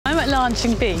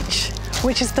Launching Beach,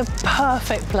 which is the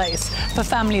perfect place for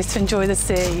families to enjoy the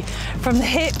sea. From the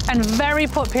hip and very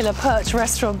popular perch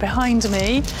restaurant behind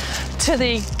me to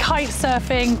the kite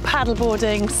surfing,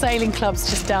 paddleboarding, sailing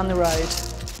clubs just down the road.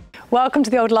 Welcome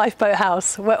to the Old Lifeboat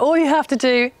House, where all you have to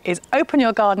do is open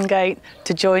your garden gate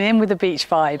to join in with the beach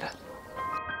vibe.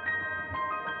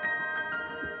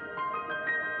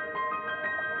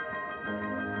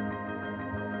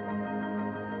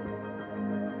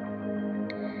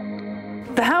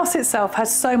 The house itself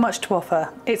has so much to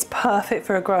offer. It's perfect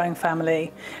for a growing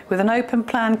family, with an open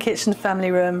plan kitchen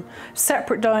family room,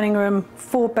 separate dining room,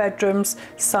 4 bedrooms,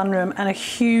 sunroom and a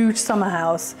huge summer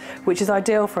house, which is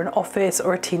ideal for an office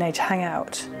or a teenage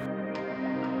hangout.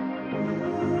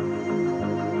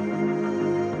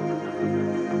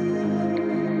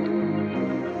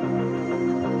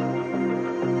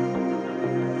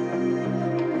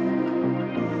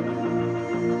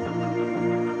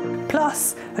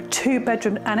 Plus a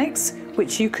 2-bedroom annex,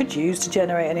 which you could use to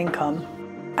generate an income.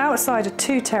 Outside are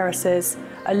 2 terraces,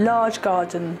 a large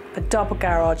garden, a double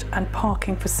garage and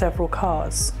parking for several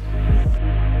cars.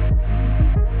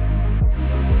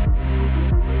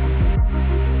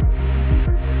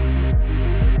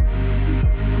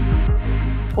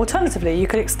 Alternatively, you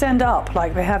could extend up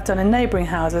like they have done in neighbouring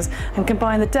houses and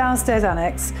combine the downstairs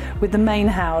annex with the main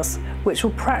house, which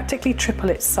will practically triple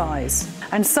its size.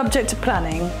 And subject to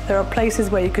planning, there are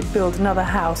places where you could build another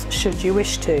house should you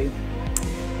wish to.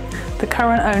 The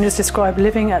current owners describe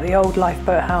living at the Old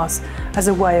Lifeboat House as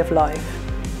a way of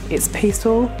life. It's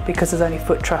peaceful because there's only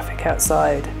foot traffic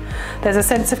outside. There's a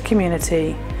sense of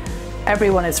community,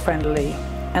 everyone is friendly,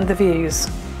 and the views,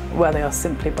 well, they are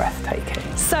simply breathtaking.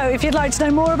 So if you'd like to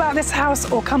know more about this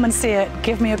house or come and see it,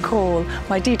 give me a call.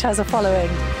 My details are following.